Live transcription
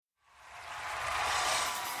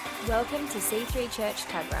Welcome to C3 Church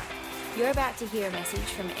Tuggerah. You're about to hear a message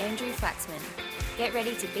from Andrew FLAXMAN. Get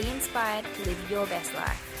ready to be inspired to live your best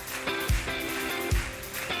life.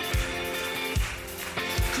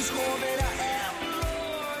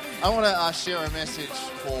 I want to share a message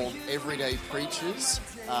called Everyday Preachers,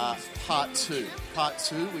 Part 2. Part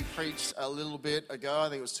 2, we preached a little bit ago, I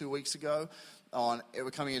think it was 2 weeks ago, on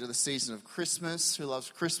we're coming into the season of Christmas. Who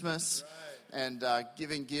loves Christmas? And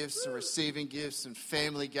giving gifts and receiving gifts and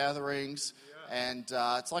family gatherings. And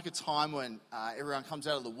it's like a time when everyone comes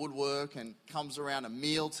out of the woodwork and comes around a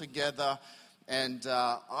meal together. And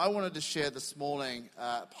I wanted to share this morning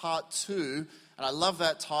Part 2. And I love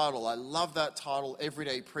that title. I love that title,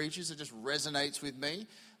 Everyday Preachers. It just resonates with me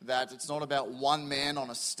that it's not about one man on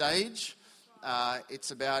a stage.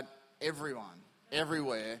 It's about everyone,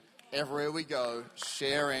 everywhere we go,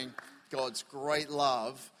 sharing God's great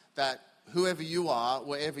love, that whoever you are,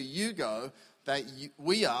 wherever you go, that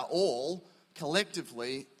we are all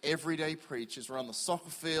collectively everyday preachers. We're on the soccer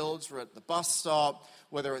fields, we're at the bus stop,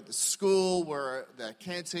 whether at the school, we're at the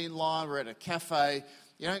canteen line, we're at a cafe.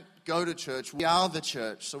 You don't go to church, we are the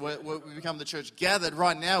church. So we become the church gathered.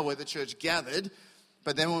 Right now we're the church gathered,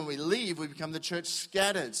 but then when we leave, we become the church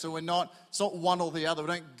scattered. So it's not one or the other. We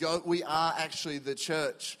don't go, we are actually the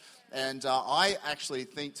church. And I actually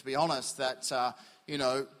think, to be honest, that,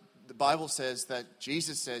 the Bible says that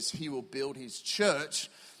Jesus says he will build his church.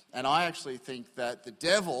 And I actually think that the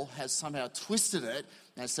devil has somehow twisted it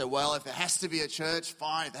and said, well, if there has to be a church,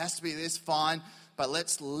 fine. If there has to be this, fine. But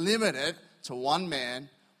let's limit it to one man,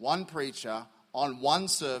 one preacher, on one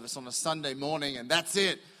service on a Sunday morning, and that's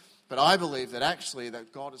it. But I believe that actually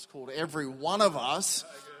that God has called every one of us,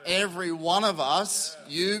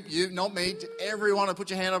 you, not me, everyone,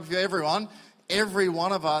 put your hand up if you're everyone, every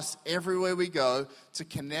one of us, everywhere we go, to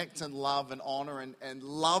connect and love and honor and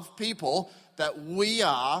love people, that we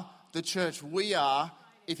are the church. We are,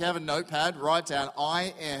 if you have a notepad, write down,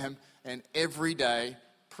 I am an everyday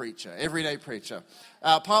preacher. Everyday preacher.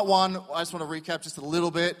 Part 1, I just want to recap just a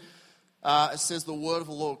little bit. It says, the word of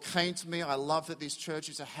the Lord came to me. I love that this church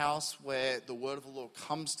is a house where the word of the Lord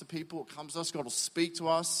comes to people. It comes to us. God will speak to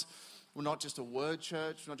us. We're not just a word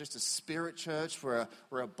church, we're not just a spirit church, we're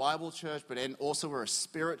a Bible church, but also we're a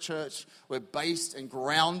spirit church. We're based and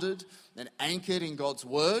grounded and anchored in God's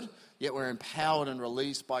word, yet we're empowered and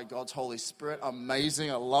released by God's Holy Spirit.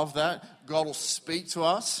 Amazing, I love that. God will speak to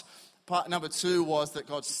us. Part number 2 was that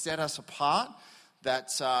God set us apart,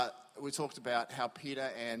 that we talked about how Peter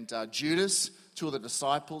and Judas, two of the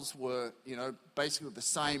disciples, were, basically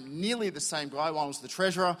nearly the same guy. One was the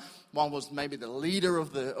treasurer, one was maybe the leader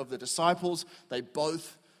of the disciples. They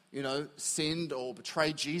both, sinned or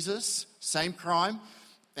betrayed Jesus, same crime.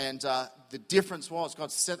 And the difference was,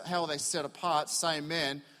 how they set apart, same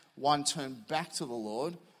men, one turned back to the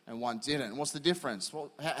Lord and one didn't. What's the difference? Well,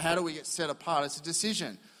 how do we get set apart? It's a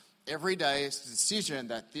decision. Every day it's a decision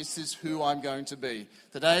that this is who I'm going to be.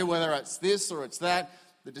 Today, whether it's this or it's that,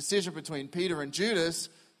 the decision between Peter and Judas,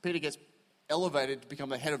 Peter gets elevated to become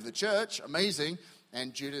the head of the church, amazing,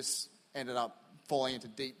 and Judas ended up falling into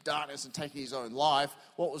deep darkness and taking his own life.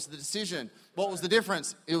 What was the decision? What was the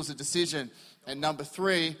difference? It was a decision. And number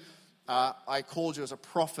 3, I called you as a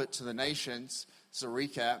prophet to the nations. As a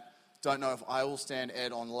recap, don't know if I will stand,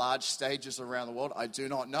 Ed, on large stages around the world. I do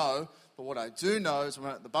not know. But what I do know is when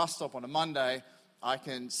I'm at the bus stop on a Monday, I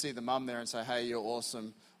can see the mum there and say, hey, you're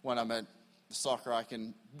awesome. When I'm at the soccer,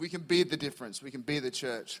 we can be the difference. We can be the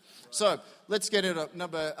church. Right. So let's get into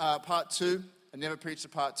part 2. I never preached a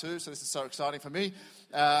part 2, so this is so exciting for me.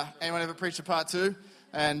 Anyone ever preached a part 2?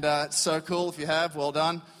 And it's so cool if you have. Well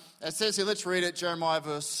done. It says here, let's read it, Jeremiah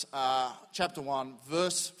chapter 1,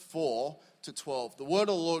 verse 4 to 12. The word of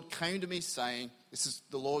the Lord came to me saying, this is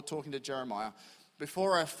the Lord talking to Jeremiah,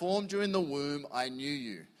 before I formed you in the womb, I knew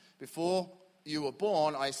you. Before you were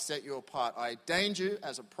born, I set you apart. I ordained you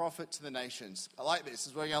as a prophet to the nations. I like this. This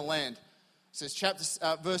is where you're going to land. It says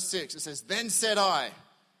verse 6. It says, then said I. Is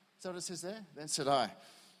that what it says there? Then said I.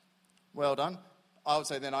 Well done. I would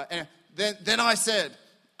say then I. Anyway, then I said,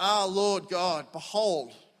 Lord God,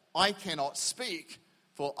 behold, I cannot speak,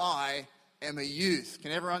 for I am a youth.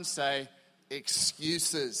 Can everyone say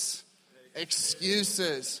excuses?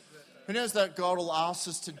 Excuses. Who knows that God will ask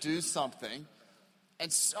us to do something,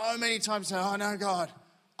 and so many times say, oh no, God,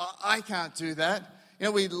 I can't do that.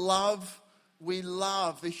 We love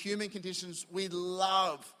the human conditions. We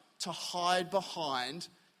love to hide behind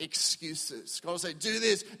excuses. God will say, do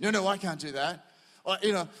this. No, I can't do that. Or,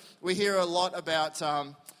 we hear a lot about, I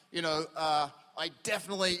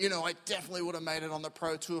definitely would have made it on the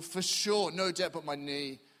Pro Tour for sure. No doubt but my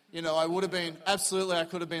knee. I would have been, absolutely, I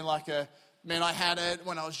could have been like a Man, I had it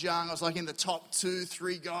when I was young. I was like in the top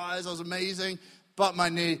 2-3 guys. I was amazing. But my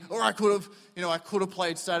knee. Or I could have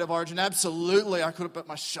played State of Origin. Absolutely, I could have put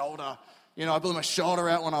my shoulder. I blew my shoulder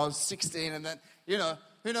out when I was 16. And then,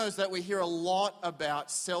 who knows that we hear a lot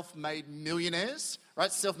about self-made millionaires,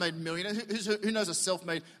 right? Self-made millionaires. Who knows a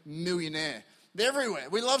self-made millionaire? They're everywhere.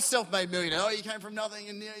 We love self-made millionaires. Oh, you came from nothing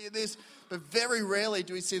and you're this. But very rarely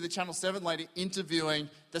do we see the Channel 7 lady interviewing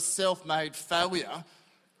the self-made failure.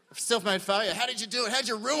 Self-made failure. How did you do it? How did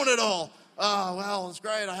you ruin it all? Oh, well, it was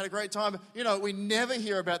great. I had a great time. We never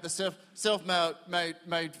hear about the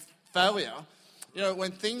self-made failure.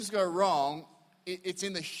 When things go wrong, it's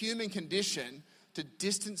in the human condition to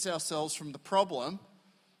distance ourselves from the problem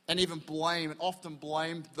and even often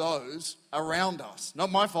blame those around us.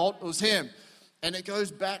 Not my fault, it was him. And it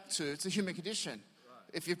goes back to, it's a human condition. Right.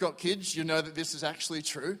 If you've got kids, you know that this is actually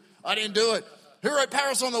true. I didn't do it. Who wrote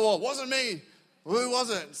Paris on the wall? Wasn't me. Who was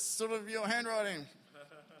it? Sort of your handwriting.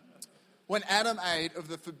 When Adam ate of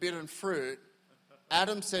the forbidden fruit,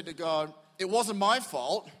 Adam said to God, it wasn't my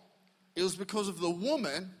fault. It was because of the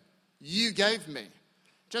woman you gave me.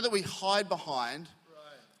 Do you know that we hide behind?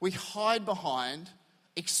 Right. We hide behind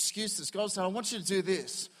excuses. God said, I want you to do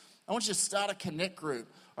this. I want you to start a connect group.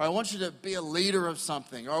 Or I want you to be a leader of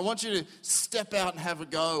something. Or I want you to step out and have a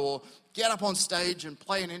go. Or get up on stage and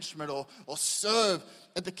play an instrument. Or serve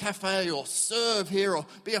at the cafe. Or serve here. Or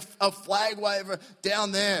be a flag waver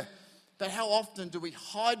down there. But how often do we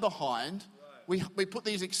hide behind? Right. We put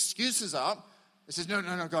these excuses up. It says, no,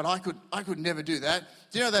 God, I could never do that.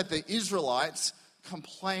 Do you know that the Israelites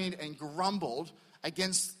complained and grumbled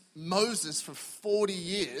against Moses for 40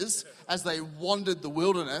 years as they wandered the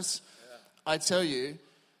wilderness? Yeah. I tell you,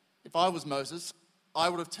 if I was Moses, I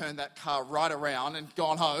would have turned that car right around and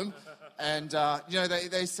gone home. And,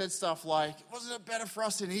 they said stuff like, wasn't it better for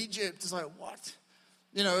us in Egypt? It's like, what?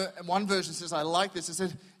 And one version says, I like this. It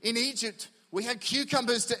said, in Egypt, we had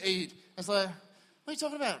cucumbers to eat. It's like, what are you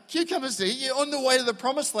talking about? Cucumbers to eat? You're on the way to the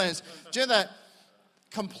promised lands. Do you know that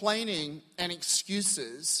complaining and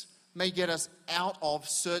excuses may get us out of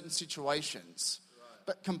certain situations,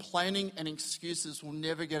 but complaining and excuses will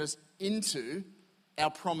never get us into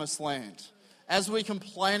our promised land. As we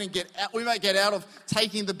complain and get out, we might get out of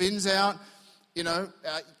taking the bins out.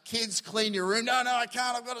 Kids, clean your room. No, I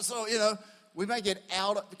can't. I've got to sort. We may get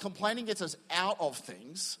out. Complaining gets us out of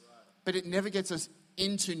things, but it never gets us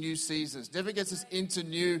into new seasons. Never gets us into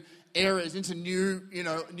new areas, into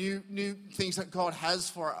new things that God has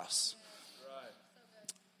for us.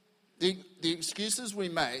 Right. The excuses we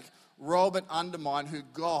make rob and undermine who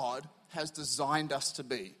God has designed us to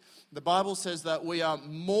be. The Bible says that we are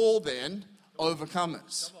more than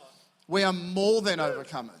overcomers. We are more than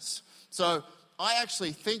overcomers. So I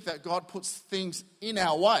actually think that God puts things in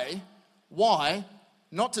our way. Why?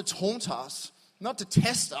 Not to taunt us, not to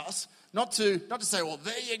test us, not to say, well,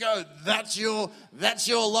 there you go, that's your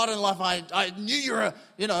lot in life. I knew you were,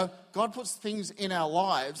 God puts things in our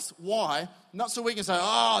lives. Why? Not so we can say,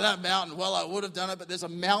 oh, that mountain, well, I would have done it, but there's a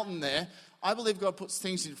mountain there. I believe God puts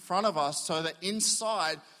things in front of us so that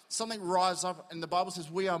inside something rises up, and the Bible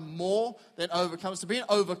says we are more than overcomers. To be an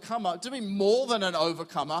overcomer, to be more than an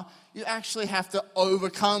overcomer, you actually have to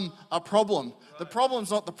overcome a problem. Right. The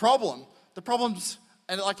problem's not the problem. The problem's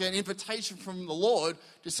like an invitation from the Lord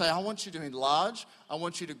to say, I want you to enlarge, I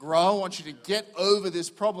want you to grow, I want you to get over this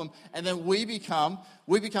problem. And then we become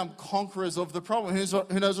conquerors of the problem.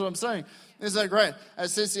 Who knows what I'm saying? Isn't that great?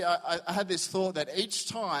 As it says here, I had this thought that each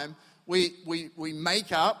time we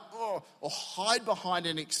make up or hide behind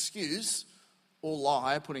an excuse or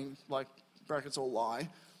lie, putting like brackets or lie,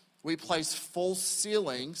 we place false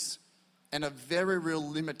ceilings and a very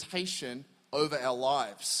real limitation over our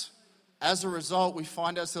lives. As a result, we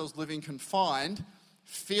find ourselves living confined,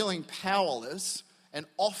 feeling powerless, and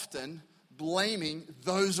often blaming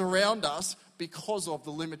those around us because of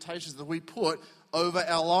the limitations that we put over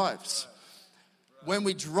our lives. When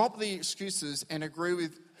we drop the excuses and agree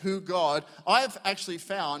with who God, I've actually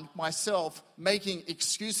found myself making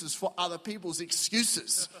excuses for other people's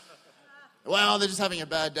excuses. Well, they're just having a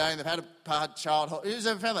bad day and they've had a hard childhood. Who's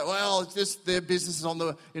ever found that? Well, it's just their business is on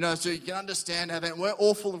the, so you can understand how we're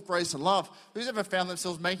all full of grace and love. Who's ever found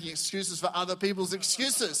themselves making excuses for other people's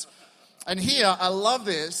excuses? And here, I love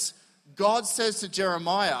this. God says to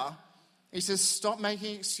Jeremiah, he says, stop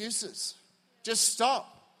making excuses. Just stop.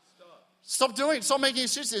 Stop doing it. Stop making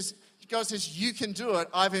excuses. God says, you can do it.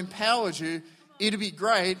 I've empowered you. It'll be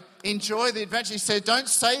great. Enjoy the adventure. He said, don't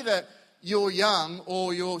say that you're young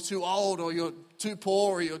or you're too old or you're too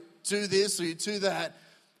poor or you're too this or you're too that.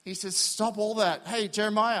 He says, stop all that. Hey,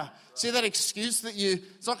 Jeremiah, see that excuse that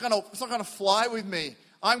it's not going to fly with me.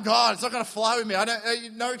 I'm God. It's not going to fly with me.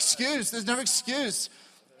 No excuse. There's no excuse.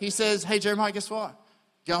 He says, hey, Jeremiah, guess what?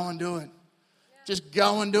 Go and do it. Just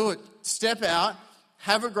go and do it. Step out,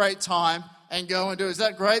 have a great time, and go and do it. Is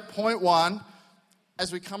that great? Point one,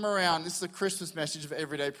 as we come around, this is the Christmas message of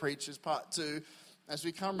Everyday Preachers, part 2. As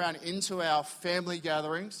we come around into our family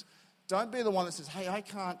gatherings, don't be the one that says, hey, I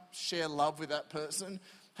can't share love with that person.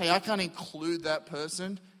 Hey, I can't include that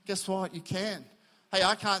person. Guess what? You can. Hey,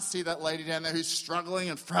 I can't see that lady down there who's struggling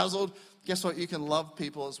and frazzled. Guess what? You can love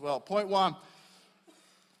people as well. Point one,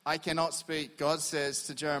 I cannot speak. God says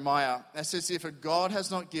to Jeremiah, that says, if God has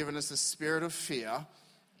not given us a spirit of fear,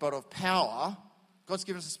 but of power, God's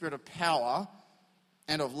given us a spirit of power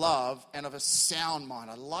and of love and of a sound mind.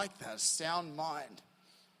 I like that, a sound mind.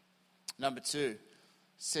 Number 2,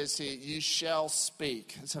 says here, you shall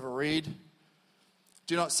speak. Let's have a read.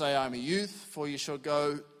 Do not say I am a youth, for you shall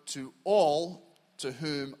go to all to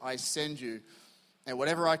whom I send you. And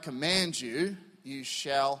whatever I command you, you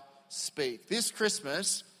shall speak. This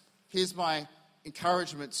Christmas, here's my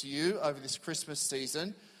encouragement to you over this Christmas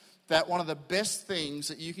season, that one of the best things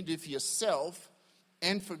that you can do for yourself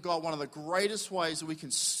and for God, one of the greatest ways that we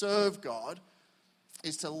can serve God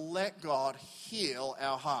is to let God heal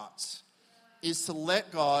our hearts. Is to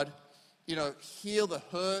let God, heal the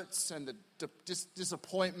hurts and the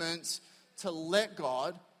disappointments, to let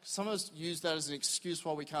God. Some of us use that as an excuse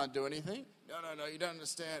why we can't do anything. No, you don't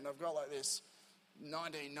understand. I've got like this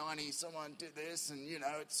 1990, someone did this and,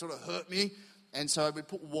 it sort of hurt me. And so we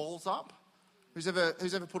put walls up. Who's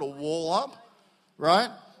ever put a wall up? Right?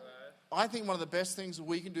 I think one of the best things that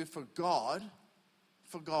we can do for God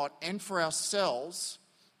and for ourselves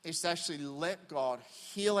is to actually let God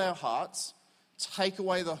heal our hearts, take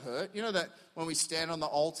away the hurt. You know that when we stand on the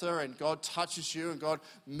altar and God touches you and God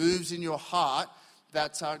moves in your heart,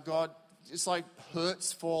 that God, it's like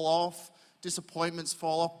hurts fall off, disappointments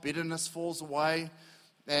fall off, bitterness falls away.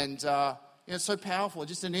 And it's so powerful.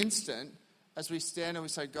 Just an instant, as we stand and we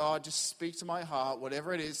say, God, just speak to my heart,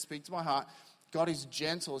 whatever it is, speak to my heart. God is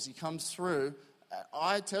gentle as he comes through.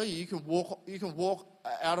 I tell you, you can walk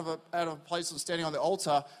out of a place of standing on the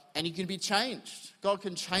altar and you can be changed. God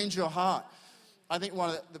can change your heart. I think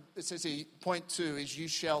it says here, point 2 is you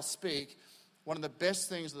shall speak. One of the best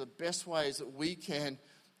things, or the best ways that we can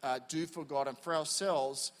do for God and for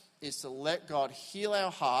ourselves is to let God heal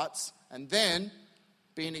our hearts and then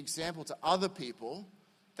be an example to other people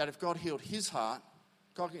that if God healed his heart,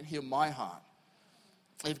 God can heal my heart.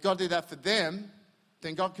 If God did that for them,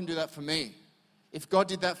 then God can do that for me. If God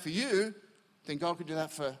did that for you, then God can do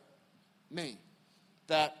that for me.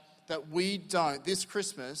 That we don't, this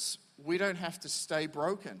Christmas, we don't have to stay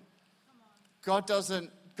broken. God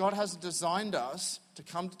hasn't designed us to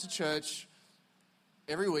come to church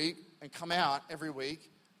every week and come out every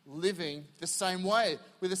week living the same way,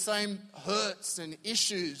 with the same hurts and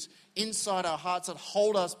issues inside our hearts that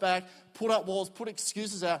hold us back, put up walls, put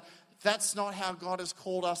excuses out. That's not how God has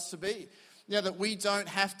called us to be. That we don't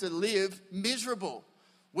have to live miserable.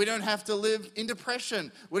 We don't have to live in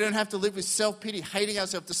depression. We don't have to live with self-pity, hating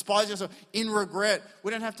ourselves, despising ourselves, in regret. We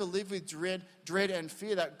don't have to live with dread and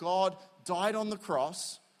fear that God died on the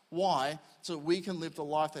cross. Why? So we can live the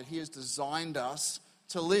life that he has designed us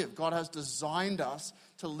to live. God has designed us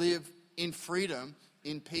to live in freedom,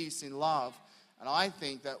 in peace, in love. And I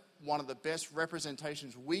think that one of the best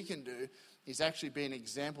representations we can do is actually be an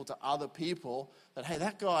example to other people that, hey,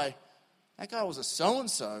 that guy was a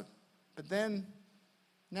so-and-so, but then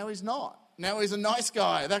now he's not. Now he's a nice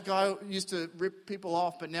guy. That guy used to rip people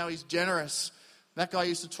off, but now he's generous. That guy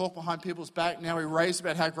used to talk behind people's back. Now he raves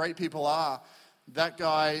about how great people are. That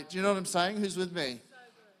guy, do you know what I'm saying? Who's with me?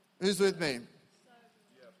 So who's with me?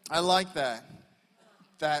 So I like that.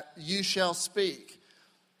 That you shall speak.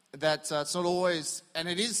 That it's not always, and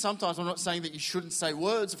it is sometimes, I'm not saying that you shouldn't say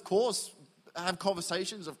words, of course, have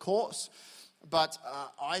conversations, of course. But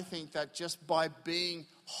I think that just by being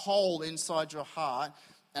whole inside your heart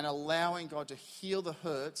and allowing God to heal the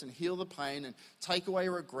hurts and heal the pain and take away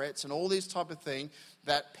regrets and all these type of things,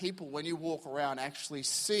 that people, when you walk around, actually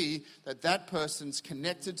see that that person's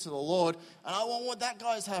connected to the Lord. And I want what that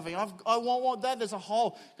guy's having. I want what that, there's a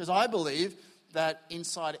hole. Because I believe that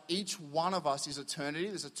inside each one of us is eternity.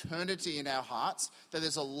 There's eternity in our hearts, that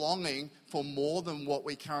there's a longing for more than what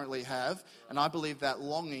we currently have. And I believe that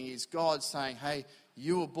longing is God saying, hey,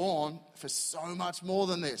 you were born for so much more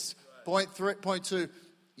than this. Point 2,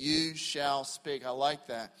 you shall speak. I like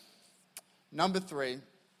that. Number 3,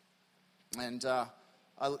 and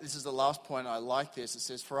this is the last point. I like this. It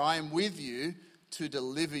says, for I am with you to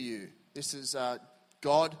deliver you. This is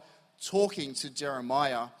God talking to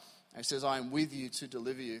Jeremiah. He says, I am with you to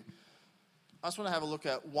deliver you. I just want to have a look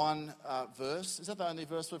at one verse. Is that the only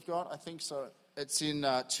verse we've got? I think so. It's in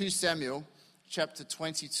 2 Samuel chapter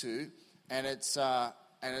 22, and it's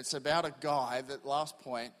about a guy. That last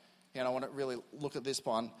point, and I want to really look at this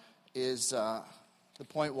one, is the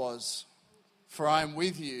point was, "For I am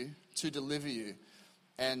with you to deliver you."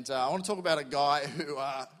 And I want to talk about a guy who,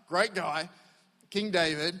 great guy, King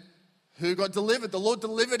David, who got delivered. The Lord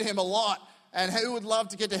delivered him a lot. And who would love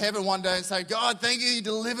to get to heaven one day and say, "God, thank you, you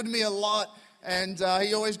delivered me a lot." And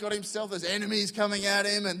he always got himself as enemies coming at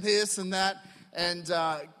him and this and that. And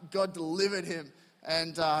God delivered him.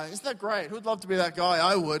 And isn't that great? Who would love to be that guy?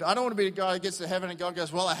 I would. I don't want to be a guy who gets to heaven and God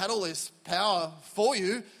goes, "Well, I had all this power for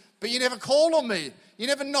you, but you never called on me. You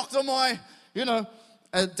never knocked on my,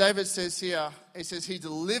 David says here, he says, "He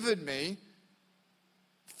delivered me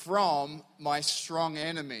from my strong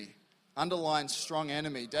enemy." Underline strong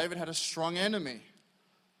enemy. David had a strong enemy.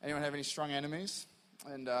 Anyone have any strong enemies?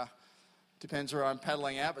 And depends where I'm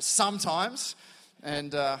paddling out, but sometimes,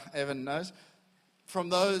 and Evan knows, from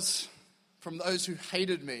those who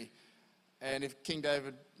hated me. And if King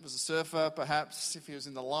David was a surfer, perhaps if he was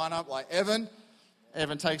in the lineup like Evan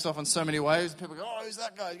takes off in so many ways. People go, "Oh, who's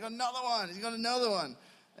that guy? He's got another one. He's got another one."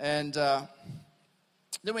 And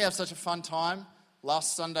then we have such a fun time.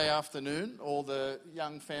 Last Sunday afternoon, all the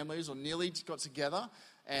young families, or nearly, got together,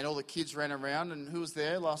 and all the kids ran around. And who was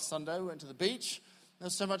there last Sunday? We went to the beach. It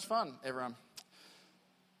was so much fun, everyone.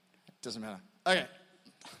 It doesn't matter. Okay.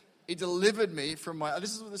 He delivered me from my...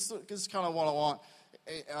 This is kind of what I want.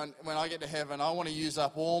 When I get to heaven, I want to use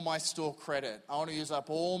up all my store credit. I want to use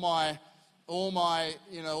up all my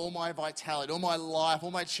vitality, all my life,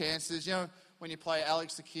 all my chances. When you play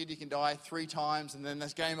Alex the Kid, you can die 3 times, and then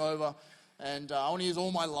that's game over. And I want to use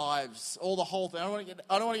all my lives, all the whole thing. I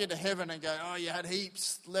don't want to get to heaven and go, "Oh, you had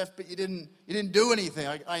heaps left, but you didn't do anything.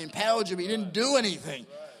 I empowered you, but you didn't do anything."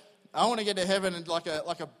 I want to get to heaven and like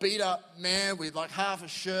a beat up man with like half a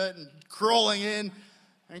shirt and crawling in,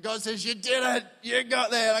 and God says, "You did it. You got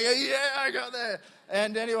there." And I go, "Yeah, I got there."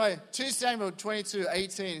 And anyway, 2 Samuel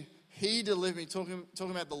 22:18, He delivered me. Talking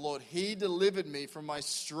about the Lord, He delivered me from my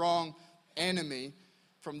strong enemy,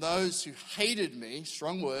 from those who hated me.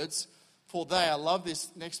 Strong words. For they, I love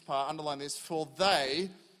this next part, underline this, for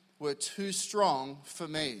they were too strong for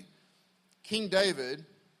me. King David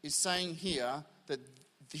is saying here that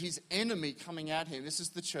his enemy coming at him, this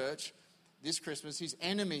is the church, this Christmas, his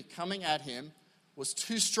enemy coming at him was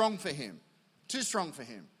too strong for him. Too strong for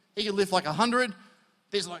him. He could lift like 100,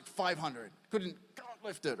 there's like 500. Can't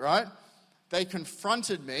lift it, right? They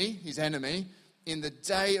confronted me, his enemy, in the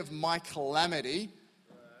day of my calamity.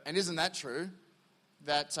 And isn't that true?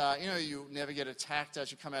 That, you never get attacked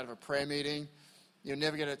as you come out of a prayer meeting. You'll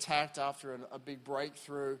never get attacked after a big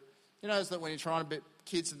breakthrough. Who knows that when you're trying to get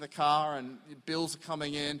kids in the car and bills are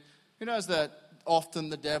coming in, who knows that often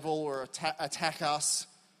the devil will attack us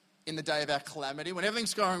in the day of our calamity, when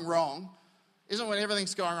everything's going wrong. Isn't when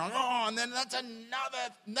everything's going wrong, and then that's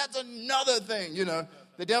another thing,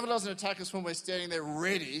 The devil doesn't attack us when we're standing there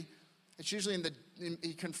ready. It's usually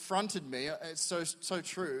he confronted me. It's so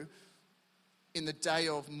true. In the day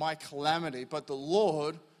of my calamity, but the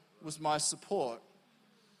Lord was my support.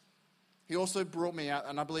 He also brought me out,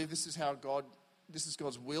 and I believe this is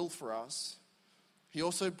God's will for us. He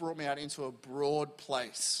also brought me out into a broad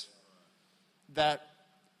place that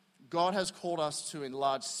God has called us to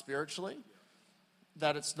enlarge spiritually,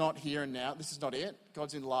 that it's not here and now. This is not it.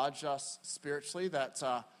 God's enlarged us spiritually, that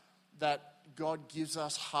God gives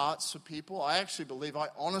us hearts for people. I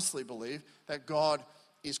honestly believe that God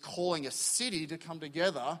is calling a city to come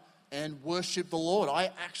together and worship the Lord.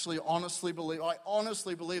 I honestly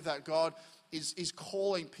believe that God is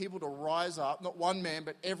calling people to rise up, not one man,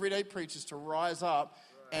 but everyday preachers to rise up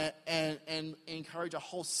and encourage a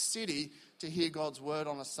whole city to hear God's word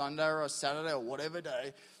on a Sunday or a Saturday or whatever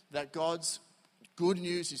day, that God's good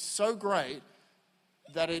news is so great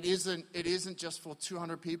that it isn't just for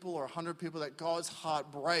 200 people or 100 people, that God's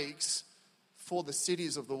heart breaks for the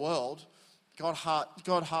cities of the world. God's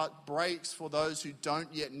heart breaks for those who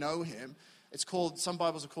don't yet know Him. Some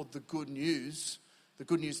Bibles are called the good news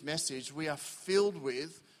message. We are filled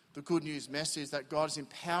with the good news message that God is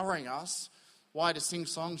empowering us. Why? To sing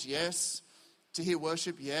songs? Yes. To hear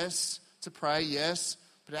worship? Yes. To pray? Yes.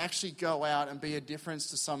 But to actually go out and be a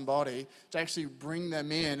difference to somebody, to actually bring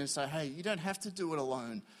them in and say, "Hey, you don't have to do it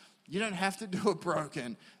alone. You don't have to do it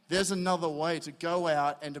broken. There's another way to go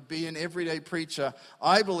out and to be an everyday preacher."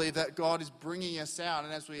 I believe that God is bringing us out,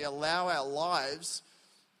 and as we allow our lives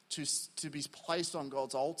to be placed on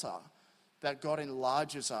God's altar, that God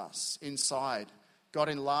enlarges us inside. God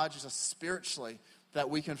enlarges us spiritually, that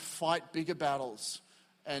we can fight bigger battles.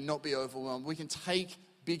 and not be overwhelmed. We can take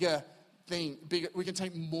we can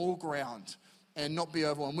take more ground and not be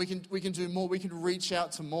overwhelmed. We can do more. We can reach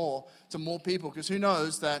out to more people, because who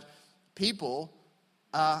knows that people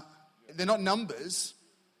they're not numbers,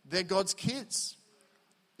 they're God's kids.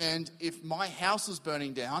 And if my house is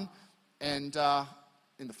burning down, and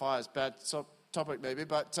in the fire is bad topic maybe,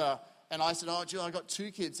 but and I said, oh, Jill, I got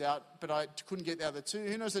 2 kids out, but I couldn't get the other 2.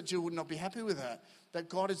 Who knows that Jill would not be happy with that? That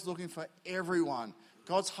God is looking for everyone.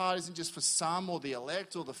 God's heart isn't just for some or the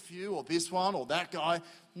elect or the few or this one or that guy.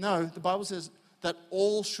 No, the Bible says that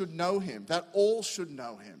all should know him, that all should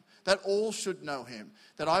know him, that all should know him.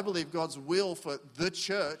 That I believe God's will for the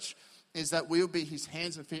church is that we'll be his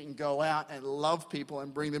hands and feet and go out and love people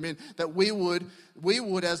and bring them in. That we would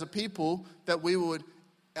as a people, that we would,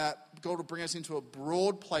 God will bring us into a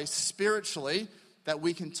broad place spiritually that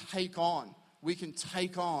we can take on. We can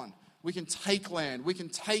take on. We can take land. We can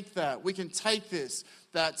take that. We can take this.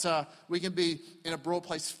 That we can be in a broad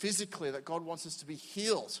place physically, that God wants us to be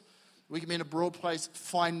healed. We can be in a broad place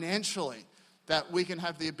financially, that we can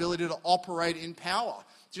have the ability to operate in power.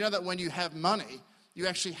 Do you know that when you have money, you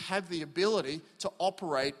actually have the ability to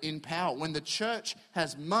operate in power? When the church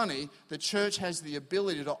has money, the church has the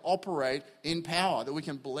ability to operate in power. That we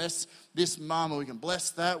can bless this mum, or we can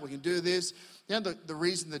bless that, we can do this. You know, the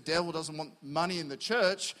reason the devil doesn't want money in the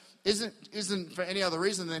church isn't for any other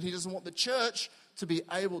reason than he doesn't want the church to be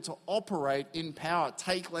able to operate in power.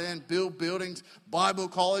 Take land, build buildings, Bible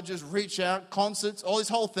colleges, reach out, concerts, all this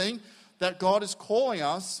whole thing. That God is calling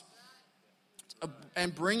us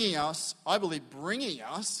and bringing us, I believe,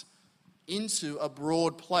 into a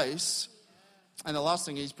broad place. And the last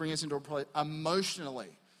thing, he's bringing us into a place emotionally.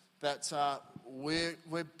 That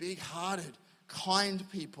we're big-hearted, kind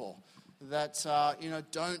people. That,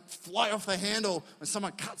 don't fly off the handle when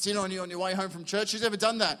someone cuts in on you on your way home from church. Who's ever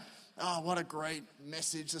done that? Oh, what a great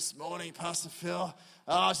message this morning, Pastor Phil.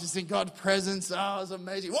 Oh, just in God's presence. Oh, it was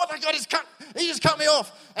amazing. What, that guy he just cut me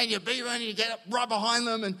off. And you beat him and you get up right behind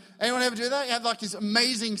them. And anyone ever do that? You have like this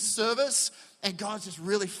amazing service and God's just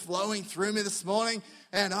really flowing through me this morning.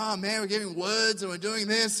 And, oh man, we're giving words and we're doing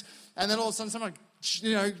this. And then all of a sudden someone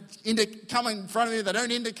come in front of you, they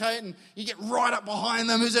don't indicate, and you get right up behind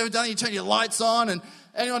them. Who's ever done it? You turn your lights on, and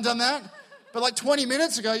anyone done that? But like 20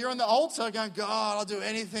 minutes ago, you're on the altar going, God, I'll do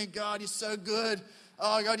anything. God, you're so good.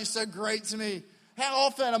 Oh, God, you're so great to me. How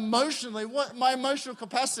often emotionally, my emotional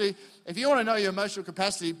capacity, if you want to know your emotional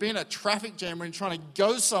capacity, be in a traffic jam when you're trying to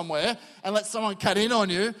go somewhere and let someone cut in on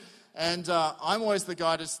you. And I'm always the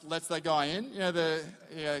guy that just lets that guy in,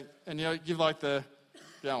 give like the,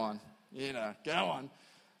 go on.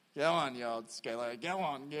 Go on, you old scaler. Go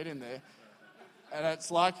on, get in there. And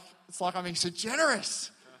it's like I'm being so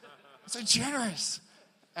generous.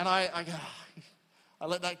 And I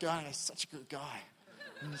let that go, and I go, such a good guy.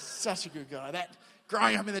 He's such a good guy. That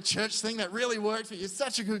growing up in the church thing, that really worked for you. You're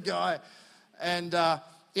such a good guy. And,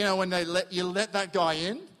 when you let that guy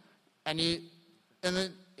in, and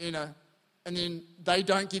then they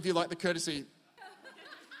don't give you like the courtesy,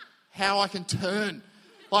 how I can turn.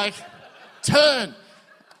 Like, turn.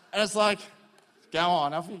 And it's like, go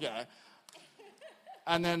on, off you go.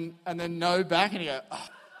 And then no back, and you go, oh,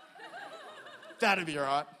 that'll be all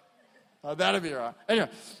right. Oh, that'll be all right. Anyway,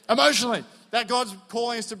 emotionally, that God's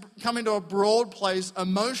calling us to come into a broad place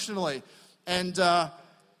emotionally. And,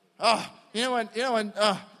 anyway,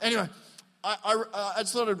 I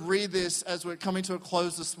just thought I'd read this as we're coming to a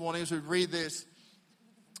close this morning, as we read this,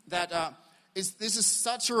 that this is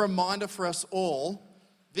such a reminder for us all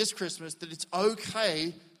this Christmas that it's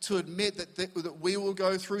okay to admit that we will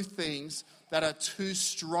go through things that are too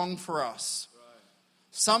strong for us. Right.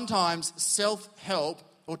 Sometimes self-help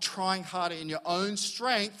or trying harder in your own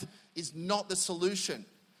strength is not the solution.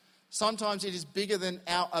 Sometimes it is bigger than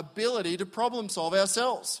our ability to problem solve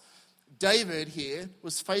ourselves. David here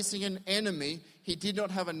was facing an enemy he did not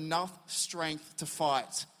have enough strength to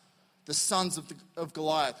fight. The sons of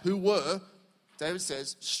Goliath, who were, David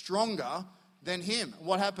says, stronger than him.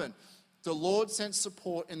 What happened? The Lord sent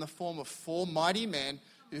support in the form of 4 mighty men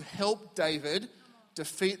who helped David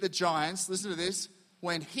defeat the giants, listen to this,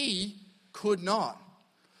 when he could not.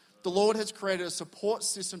 The Lord has created a support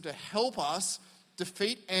system to help us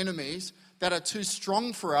defeat enemies that are too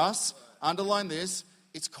strong for us. Underline this,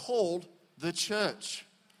 it's called the church.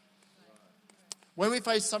 When we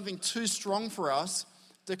face something too strong for us,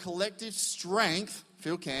 the collective strength,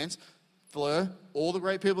 Phil Cairns, Fleur, all the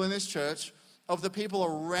great people in this church, of the people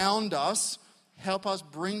around us, help us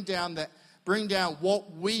bring down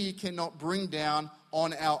what we cannot bring down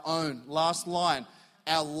on our own. Last line.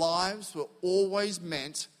 Our lives were always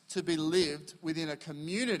meant to be lived within a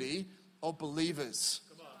community of believers.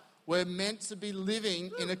 We're meant to be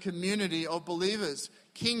living in a community of believers.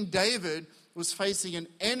 King David was facing an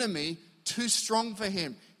enemy too strong for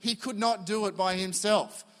him. He could not do it by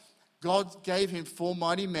himself. God gave him 4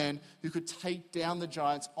 mighty men who could take down the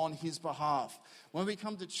giants on his behalf. When we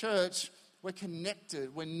come to church, we're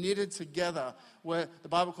connected. We're knitted together. The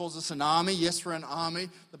Bible calls us an army. Yes, we're an army.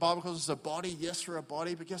 The Bible calls us a body. Yes, we're a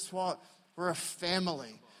body. But guess what? We're a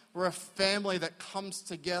family. We're a family that comes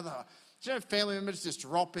together. Do you know family members just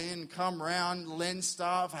drop in, come around, lend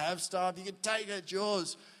stuff, have stuff? You can take it, it's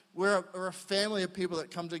yours. We're a family of people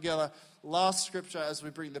that come together. Last scripture as we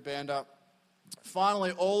bring the band up.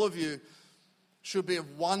 Finally, all of you should be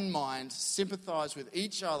of one mind, sympathize with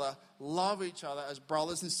each other, love each other as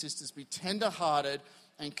brothers and sisters, be tender-hearted,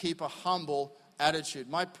 and keep a humble attitude.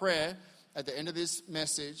 My prayer at the end of this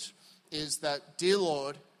message is that, dear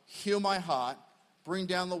Lord, heal my heart, bring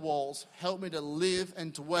down the walls, help me to live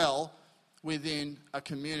and dwell within a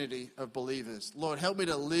community of believers. Lord, help me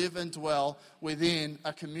to live and dwell within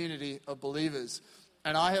a community of believers.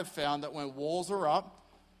 And I have found that when walls are up,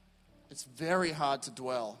 it's very hard to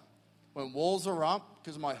dwell. When walls are up,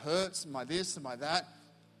 because of my hurts and my this and my that,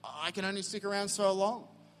 I can only stick around so long.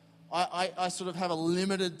 I sort of have a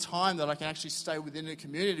limited time that I can actually stay within a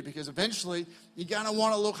community, because eventually you're going to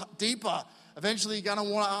want to look deeper. Eventually you're going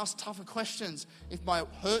to want to ask tougher questions. If my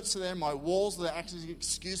hurts are there, my walls are there, actually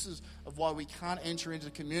excuses of why we can't enter into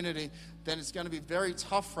the community, then it's going to be very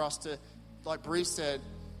tough for us to, like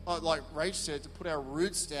Rach said, to put our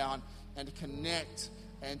roots down and to connect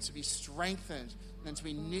and to be strengthened and to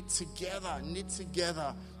be knit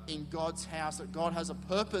together in God's house. That God has a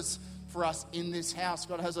purpose for us in this house.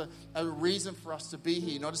 God has a reason for us to be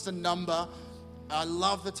here, not just a number. I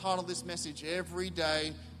love the title of this message,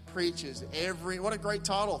 Everyday Preachers. What a great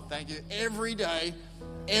title, thank you. Everyday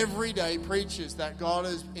preachers, that God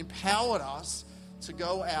has empowered us to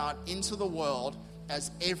go out into the world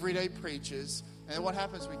as everyday preachers. And then what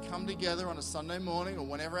happens? We come together on a Sunday morning or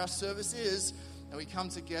whenever our service is, and we come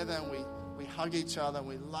together and we hug each other, and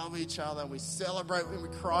we love each other, and we celebrate, and we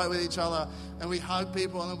cry with each other, and we hug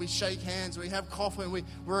people, and then we shake hands, and we have coffee, and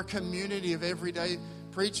we're a community of everyday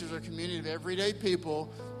preachers, a community of everyday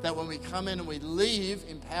people, that when we come in and we leave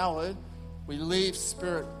empowered, we leave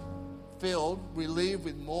spirit-filled, we leave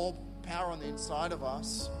with more power on the inside of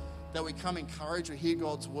us, that we come encouraged, we hear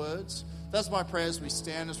God's words. That's my prayer as we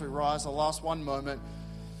stand, as we rise. The last one moment,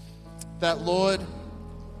 that Lord,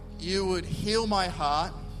 you would heal my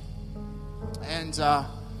heart, and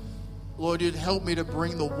Lord, you'd help me to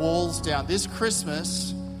bring the walls down. This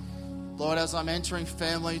Christmas, Lord, as I'm entering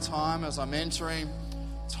family time, as I'm entering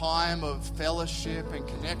time of fellowship and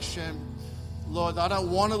connection, Lord, I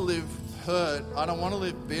don't want to live hurt. I don't want to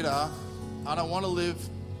live bitter. I don't want to live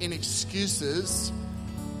in excuses.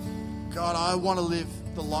 God, I want to live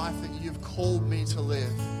the life that you've called me to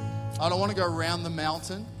live. I don't want to go around the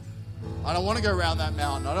mountain. I don't want to go around that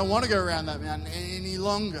mountain. I don't want to go around that mountain any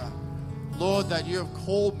longer. Lord, that you have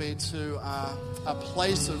called me to a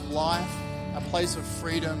place of life, a place of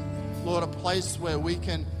freedom. Lord, a place where we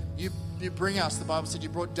can, you bring us, the Bible said you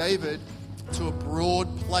brought David to a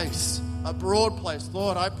broad place. A broad place.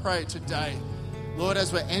 Lord, I pray today, Lord,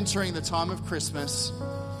 as we're entering the time of Christmas,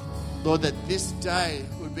 Lord, that this day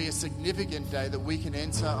would be a significant day that we can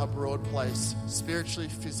enter a broad place, spiritually,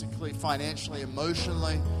 physically, financially,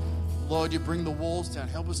 emotionally. Lord, you bring the walls down.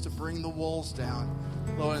 Help us to bring the walls down,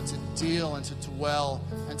 Lord, and to deal and to dwell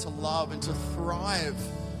and to love and to thrive.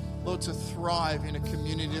 Lord, to thrive in a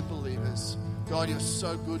community of believers. God, you're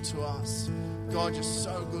so good to us. God, you're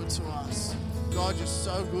so good to us. God, you're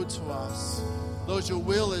so good to us. Lord, your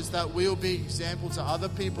will is that we'll be example to other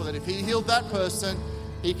people, that if he healed that person,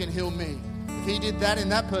 he can heal me. If he did that in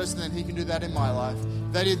that person, then he can do that in my life.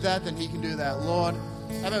 If they did that, then he can do that. Lord,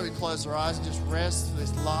 how about we close our eyes and just rest for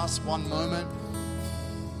this last one moment.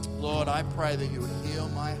 Lord, I pray that you would heal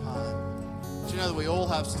my heart. Do you know that we all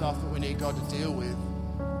have stuff that we need God to deal with?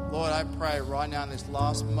 Lord, I pray right now in this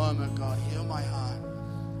last moment, God, heal my heart.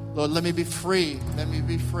 Lord, let me be free. Let me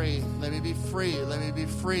be free. Let me be free. Let me be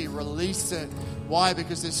free. Release it. Why?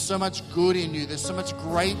 Because there's so much good in you. There's so much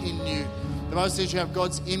great in you. The Bible says you have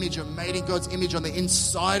God's image. You're made in God's image on the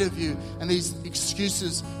inside of you. And these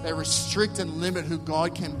excuses, they restrict and limit who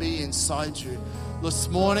God can be inside you. This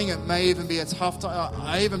morning, it may even be a tough time.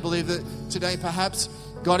 I even believe that today, perhaps,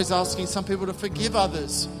 God is asking some people to forgive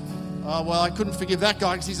others. Well, I couldn't forgive that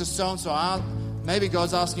guy because he's a so-and-so. Maybe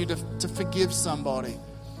God's asking you to forgive somebody,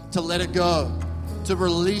 to let it go, to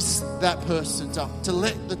release that person, to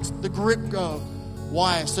let the grip go.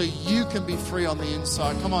 Why? So you can be free on the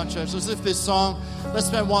inside. Come on, church. Let's lift this song. Let's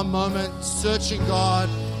spend one moment searching God.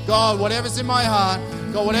 God, whatever's in my heart,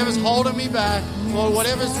 God, whatever's holding me back, Lord,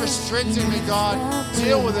 whatever's restricting me, God,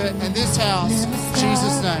 deal with it in this house. In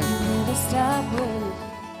Jesus' name.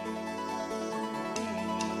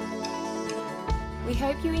 We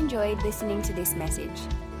hope you enjoyed listening to this message.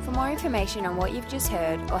 For more information on what you've just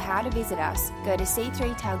heard or how to visit us, go to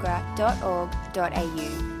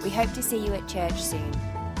c3tuggerah.org.au. We hope to see you at church soon.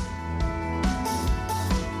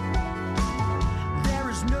 There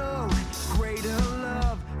is no greater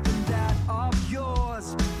love than that of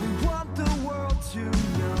yours. We want the world to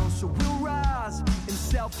know, so we'll rise in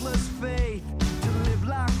selfless faith.